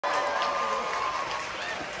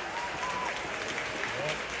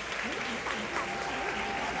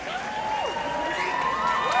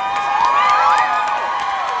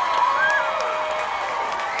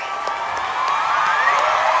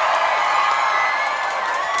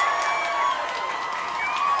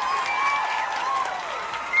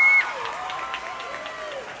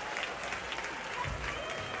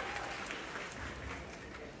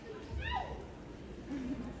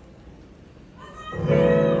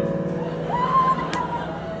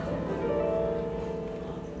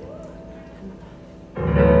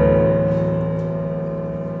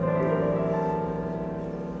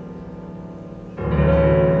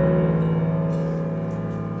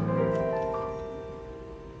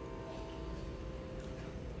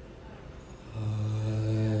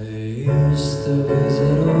used to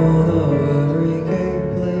visit all the very gay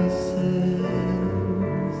places,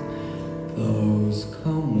 those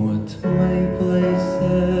come with many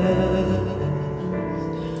places,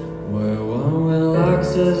 where one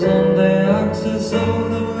relaxes on the axis of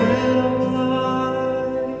the wheel of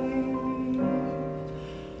life,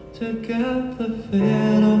 to get the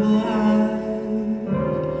feel of life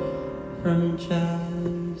from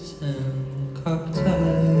jazz and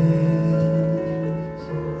cocktails.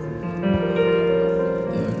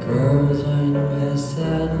 The girls I know had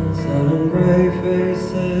sad and sudden grey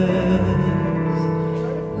faces,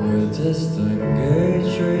 with distant gay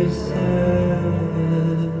traces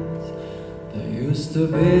that used to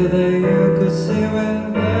be there you could see where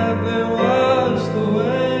they've been washed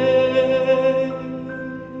away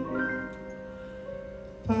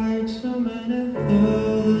by too many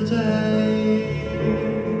through the day.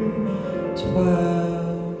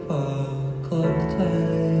 12 o'clock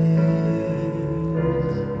days.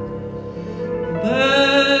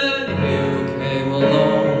 Then you came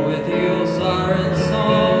along with your siren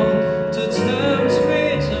song to tempt me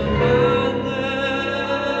to madness.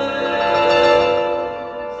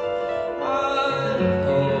 I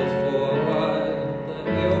thought for a while that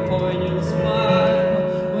your poignant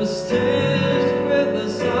smile was tinged with the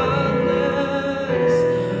sadness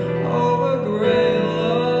of a great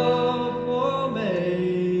love for me.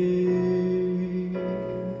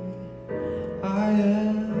 I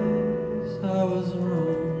was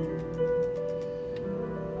wrong.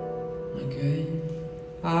 Again,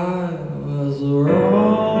 I was wrong.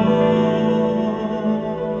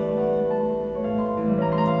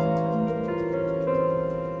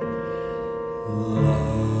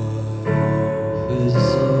 Life is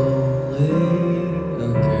only a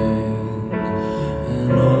game,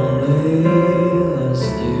 and only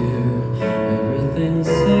last year everything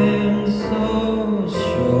seemed so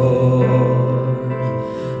sure.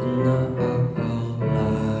 Now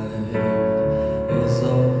life is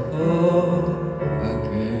over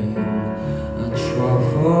again. A trough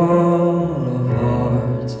full of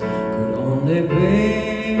hearts could only be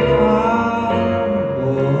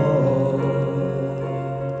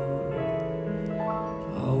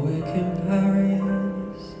a week in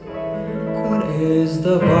Paris could ease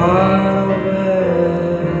the vital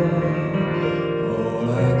pain. All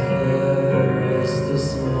I care is to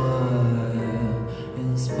smile in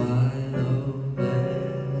spite of it.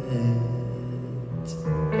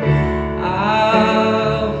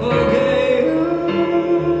 I'll forgive you,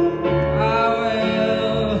 I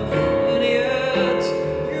will, and yet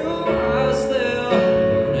you are still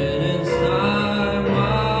burning inside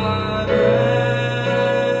my brain.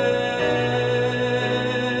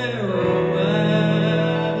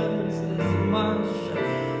 Romance is much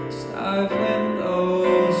stifling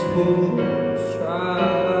those who